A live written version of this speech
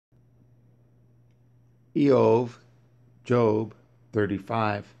Job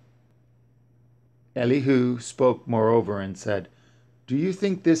 35. Elihu spoke moreover and said, Do you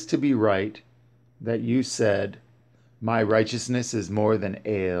think this to be right, that you said, My righteousness is more than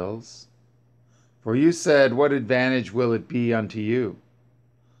ales? For you said, What advantage will it be unto you?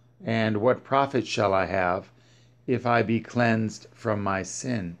 And what profit shall I have, if I be cleansed from my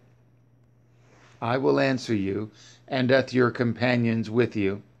sin? I will answer you, and doth your companions with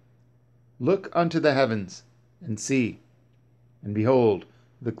you. Look unto the heavens, and see, and behold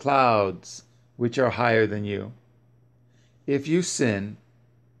the clouds, which are higher than you. If you sin,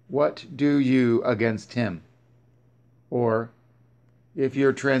 what do you against him? Or, if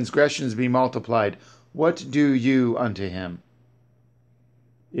your transgressions be multiplied, what do you unto him?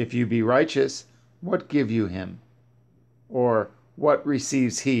 If you be righteous, what give you him? Or what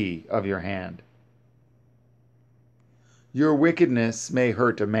receives he of your hand? Your wickedness may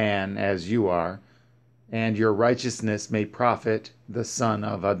hurt a man as you are, and your righteousness may profit the son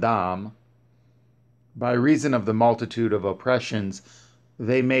of Adam. By reason of the multitude of oppressions,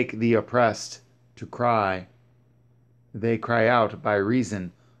 they make the oppressed to cry. They cry out by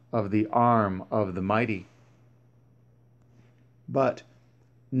reason of the arm of the mighty. But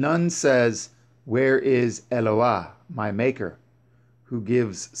none says, Where is HalleluYAH, my Maker, who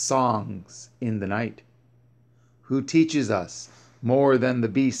gives songs in the night, who teaches us more than the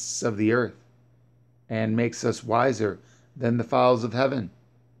beasts of the earth, and makes us wiser than the fowls of heaven?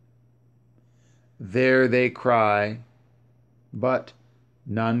 There they cry, but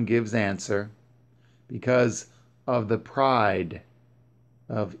none gives answer, because of the pride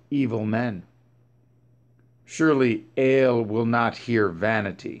of evil men. Surely El will not hear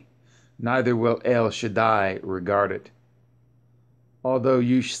vanity, neither will El Shaddai regard it. Although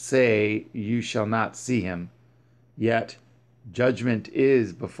you say you shall not see him, yet judgment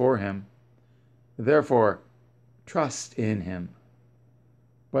is before him. Therefore, trust in him.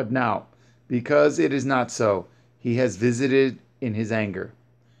 But now, because it is not so, he has visited in his anger,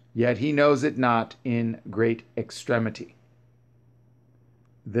 yet he knows it not in great extremity.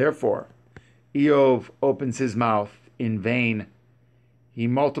 Therefore, Job opens his mouth in vain. He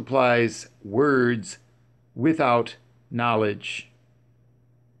multiplies words without knowledge.